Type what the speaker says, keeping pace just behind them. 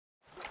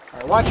All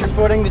right, watch your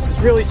footing. This is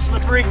really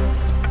slippery.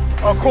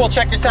 Oh, cool.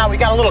 Check this out. We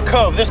got a little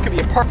cove. This could be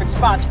a perfect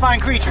spot to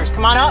find creatures.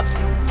 Come on up.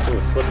 Ooh,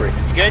 it's slippery.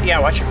 You good? Yeah,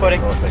 watch your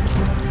footing. Oh, thank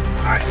you.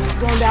 All right, it's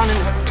going down in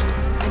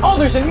the... Oh,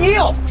 there's an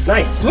eel.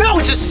 Nice. No,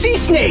 it's a sea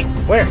snake.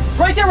 Where?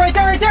 Right there, right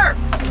there, right there.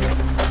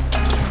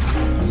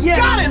 Yeah.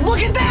 Got it.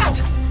 Look at that.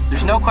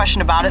 There's no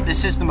question about it.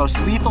 This is the most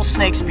lethal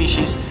snake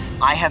species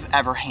I have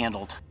ever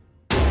handled.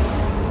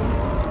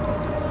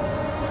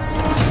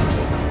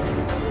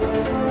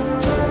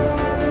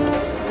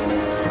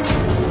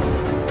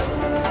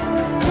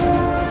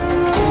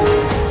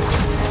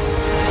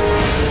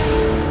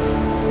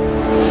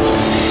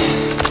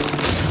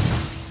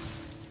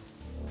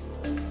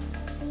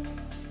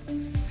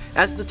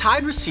 As the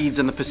tide recedes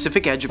on the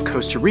Pacific edge of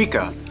Costa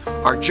Rica,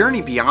 our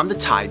journey beyond the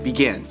tide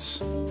begins.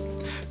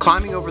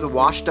 Climbing over the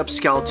washed-up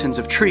skeletons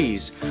of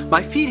trees,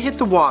 my feet hit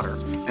the water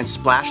and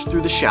splashed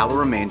through the shallow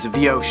remains of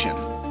the ocean.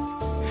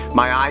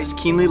 My eyes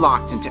keenly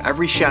locked into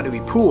every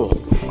shadowy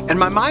pool, and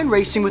my mind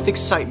racing with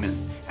excitement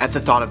at the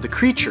thought of the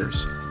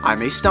creatures I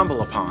may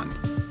stumble upon.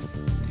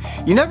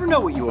 You never know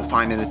what you will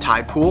find in a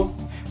tide pool,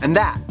 and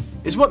that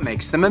is what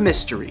makes them a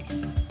mystery.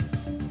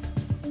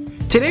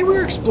 Today we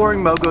are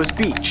exploring Mogo's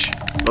Beach,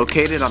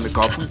 located on the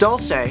Gulf of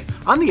Dulce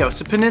on the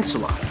Osa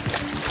Peninsula.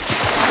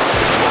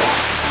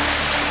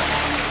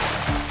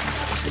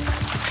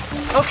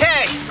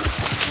 Okay,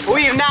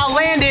 we have now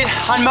landed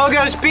on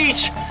Mogo's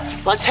Beach.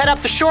 Let's head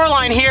up the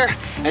shoreline here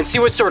and see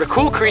what sort of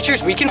cool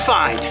creatures we can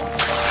find.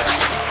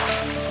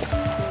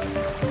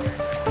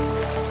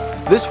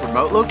 This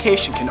remote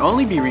location can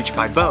only be reached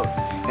by boat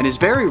and is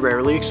very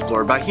rarely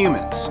explored by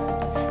humans.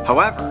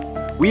 However,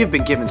 we have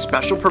been given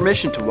special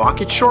permission to walk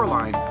its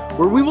shoreline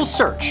where we will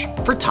search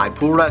for tide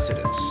pool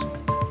residents.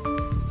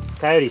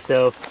 Coyote,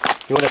 so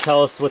you want to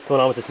tell us what's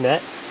going on with this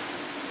net?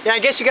 Yeah, I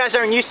guess you guys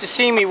aren't used to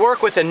seeing me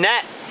work with a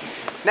net.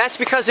 That's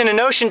because in an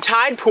ocean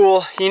tide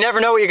pool, you never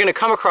know what you're going to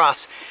come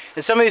across.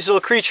 And some of these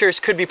little creatures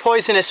could be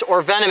poisonous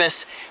or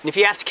venomous. And if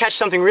you have to catch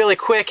something really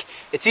quick,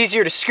 it's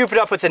easier to scoop it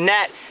up with a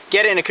net,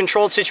 get it in a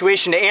controlled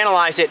situation to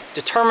analyze it,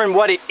 determine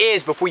what it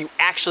is before you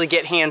actually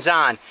get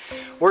hands-on.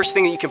 Worst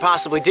thing that you can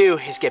possibly do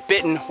is get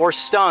bitten or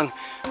stung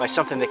by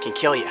something that can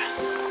kill you.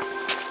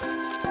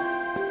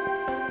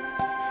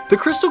 The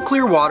crystal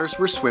clear waters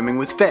were swimming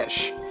with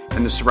fish,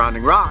 and the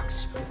surrounding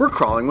rocks were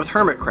crawling with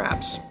hermit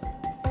crabs.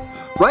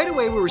 Right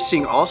away we were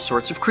seeing all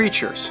sorts of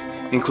creatures,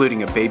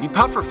 including a baby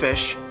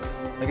pufferfish.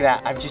 Look at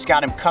that, I've just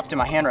got him cupped in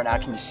my hand right now,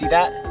 can you see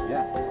that?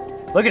 Yeah.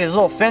 Look at his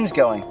little fins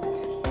going.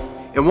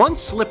 And one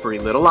slippery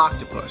little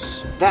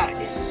octopus. That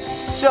is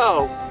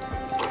so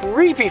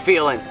creepy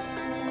feeling.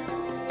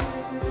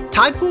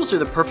 Tide pools are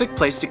the perfect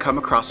place to come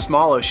across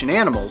small ocean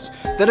animals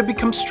that have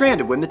become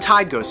stranded when the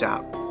tide goes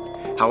out.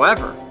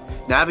 However,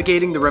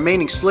 navigating the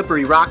remaining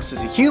slippery rocks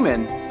as a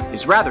human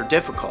is rather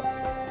difficult.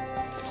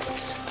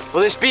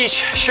 Well, this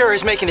beach sure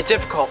is making it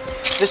difficult.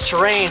 This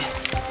terrain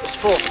is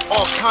full of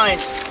all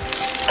kinds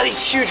of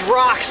these huge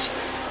rocks.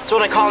 That's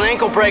what I call an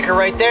ankle breaker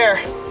right there.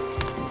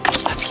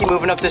 Let's keep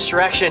moving up this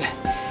direction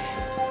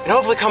and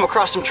hopefully come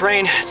across some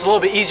terrain that's a little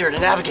bit easier to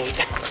navigate.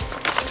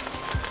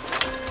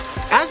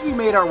 As we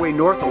made our way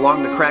north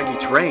along the craggy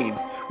terrain,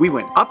 we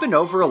went up and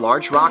over a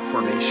large rock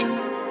formation.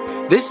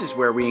 This is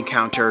where we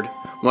encountered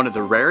one of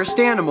the rarest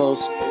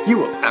animals you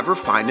will ever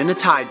find in a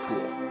tide pool.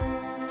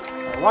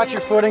 Watch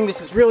your footing,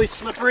 this is really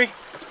slippery.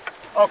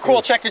 Oh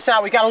cool, check this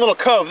out, we got a little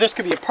cove. This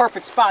could be a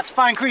perfect spot to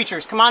find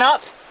creatures. Come on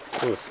up.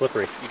 Ooh, it's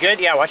slippery. You good?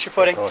 Yeah, watch your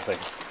footing. Oh, thank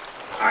you.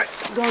 All right,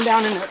 it's going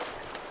down in there.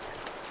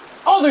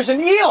 Oh, there's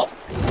an eel.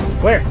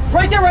 Where?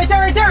 Right there, right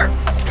there, right there.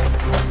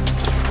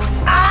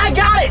 I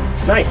got it.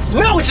 Nice.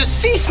 No, it's a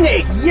sea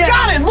snake. Yeah.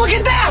 Got it, look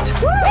at that.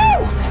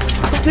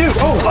 Woo! Dude,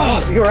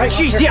 oh, you all right?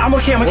 Jeez, yeah, I'm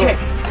okay, I'm okay.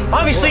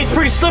 Obviously, it's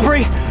pretty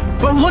slippery,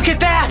 but look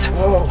at that.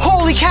 Whoa.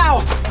 Holy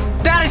cow.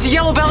 That is a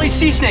yellow-bellied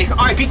sea snake. All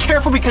right, be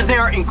careful because they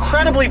are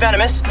incredibly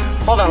venomous.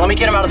 Hold on, let me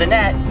get him out of the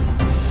net.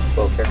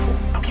 Whoa, careful.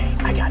 Okay,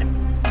 I got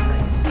him.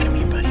 Nice. Come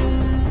here, buddy.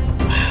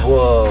 Wow.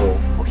 Whoa.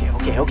 Okay.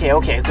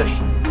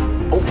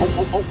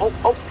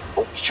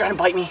 Oh, he's trying to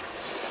bite me.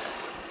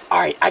 All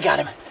right, I got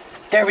him.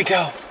 There we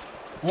go.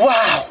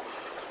 Wow,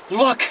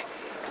 look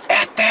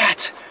at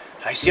that.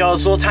 I see all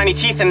those little tiny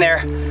teeth in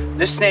there.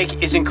 This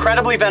snake is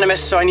incredibly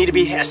venomous, so I need to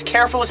be as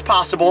careful as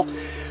possible.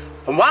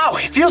 And wow,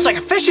 it feels like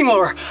a fishing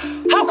lure.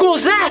 How cool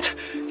is that?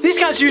 These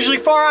guys are usually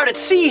far out at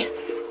sea.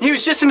 He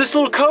was just in this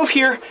little cove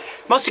here.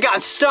 Must have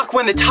gotten stuck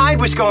when the tide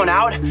was going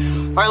out.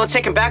 All right, let's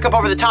take him back up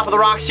over the top of the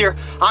rocks here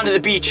onto the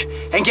beach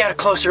and get a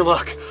closer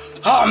look.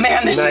 Oh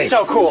man, this is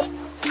so cool.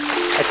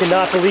 I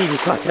cannot believe you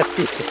caught that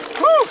sea snake.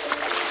 Woo!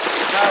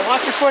 All right,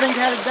 watch your footing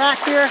headed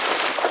back here.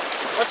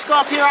 Let's go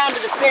up here onto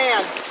the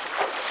sand.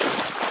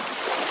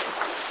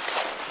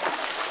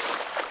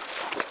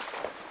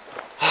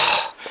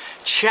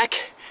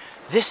 Check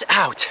this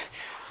out.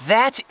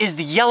 That is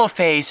the yellow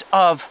phase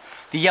of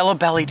the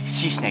yellow-bellied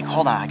sea snake.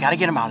 Hold on, I gotta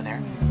get him out of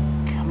there.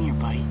 Come here,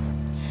 buddy.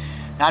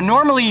 Now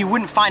normally you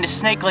wouldn't find a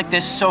snake like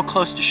this so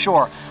close to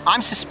shore.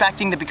 I'm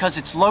suspecting that because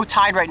it's low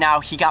tide right now,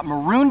 he got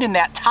marooned in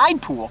that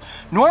tide pool.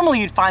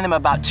 Normally you'd find them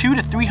about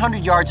 200 to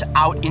 300 yards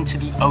out into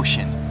the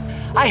ocean.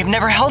 I have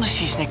never held a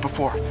sea snake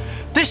before.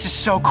 This is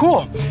so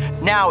cool.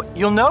 Now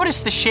you'll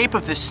notice the shape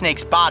of this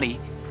snake's body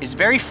is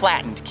very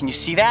flattened. Can you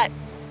see that?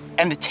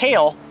 And the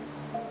tail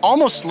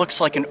almost looks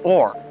like an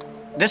oar.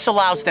 This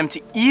allows them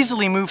to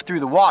easily move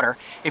through the water.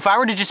 If I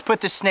were to just put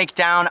this snake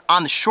down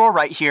on the shore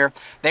right here,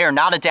 they are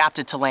not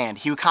adapted to land.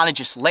 He would kind of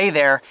just lay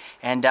there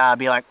and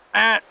be like,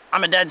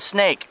 I'm a dead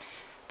snake.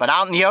 But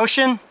out in the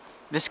ocean,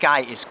 this guy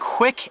is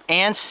quick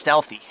and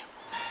stealthy.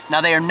 Now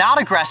they are not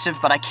aggressive,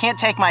 but I can't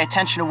take my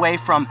attention away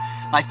from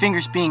my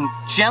fingers being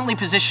gently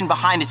positioned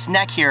behind its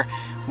neck here.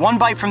 One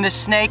bite from this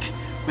snake,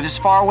 with as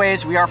far away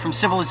as we are from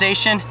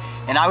civilization,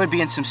 and I would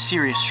be in some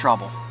serious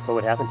trouble. What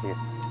would happen to you?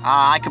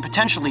 I could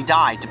potentially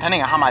die,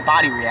 depending on how my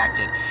body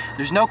reacted.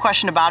 There's no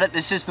question about it,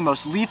 this is the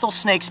most lethal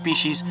snake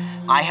species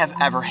I have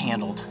ever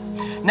handled.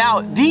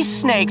 Now, these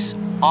snakes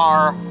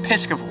are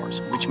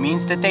piscivores, which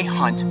means that they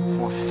hunt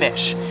for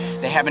fish.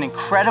 They have an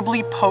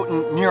incredibly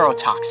potent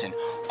neurotoxin.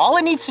 All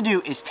it needs to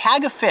do is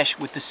tag a fish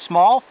with the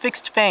small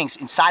fixed fangs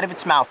inside of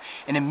its mouth,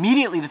 and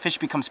immediately the fish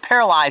becomes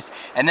paralyzed,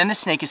 and then the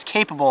snake is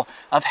capable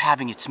of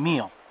having its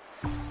meal.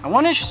 Now,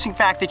 one interesting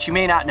fact that you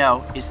may not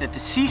know is that the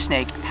sea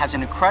snake has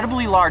an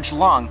incredibly large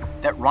lung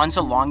that runs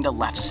along the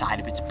left side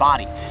of its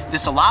body.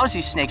 This allows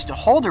these snakes to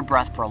hold their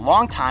breath for a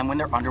long time when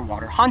they're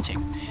underwater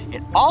hunting.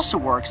 It also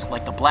works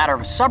like the bladder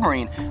of a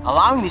submarine,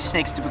 allowing these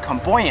snakes to become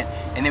buoyant,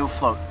 and they will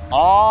float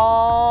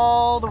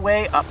all the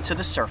way up to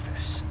the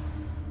surface.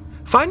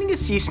 Finding a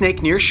sea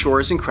snake near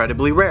shore is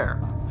incredibly rare,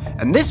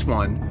 and this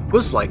one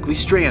was likely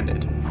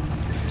stranded.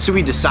 So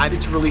we decided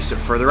to release it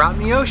further out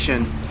in the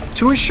ocean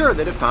to ensure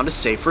that it found a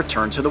safe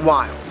return to the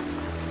wild.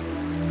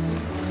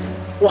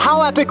 Well,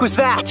 how epic was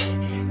that?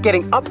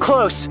 Getting up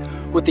close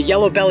with the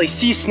yellow belly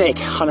sea snake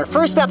on our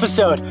first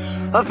episode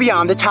of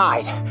Beyond the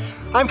Tide.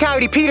 I'm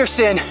Coyote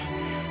Peterson.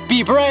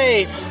 Be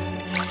brave,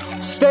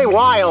 stay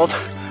wild.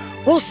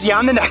 We'll see you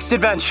on the next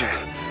adventure.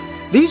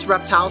 These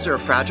reptiles are a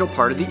fragile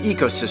part of the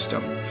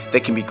ecosystem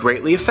that can be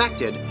greatly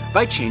affected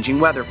by changing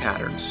weather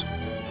patterns.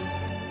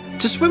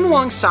 To swim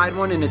alongside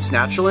one in its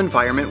natural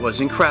environment was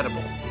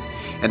incredible,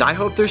 and I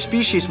hope their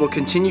species will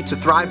continue to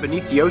thrive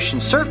beneath the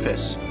ocean's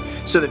surface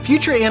so that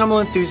future animal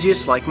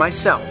enthusiasts like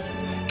myself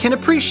can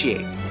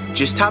appreciate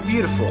just how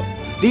beautiful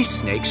these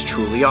snakes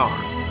truly are.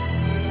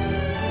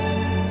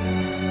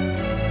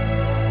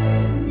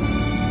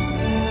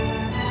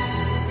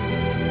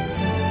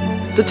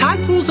 The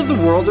tide pools of the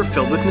world are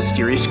filled with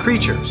mysterious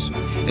creatures,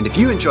 and if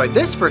you enjoyed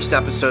this first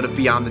episode of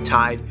Beyond the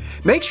Tide,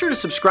 make sure to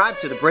subscribe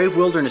to the Brave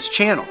Wilderness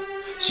channel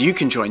so you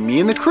can join me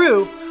and the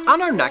crew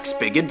on our next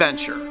big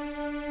adventure.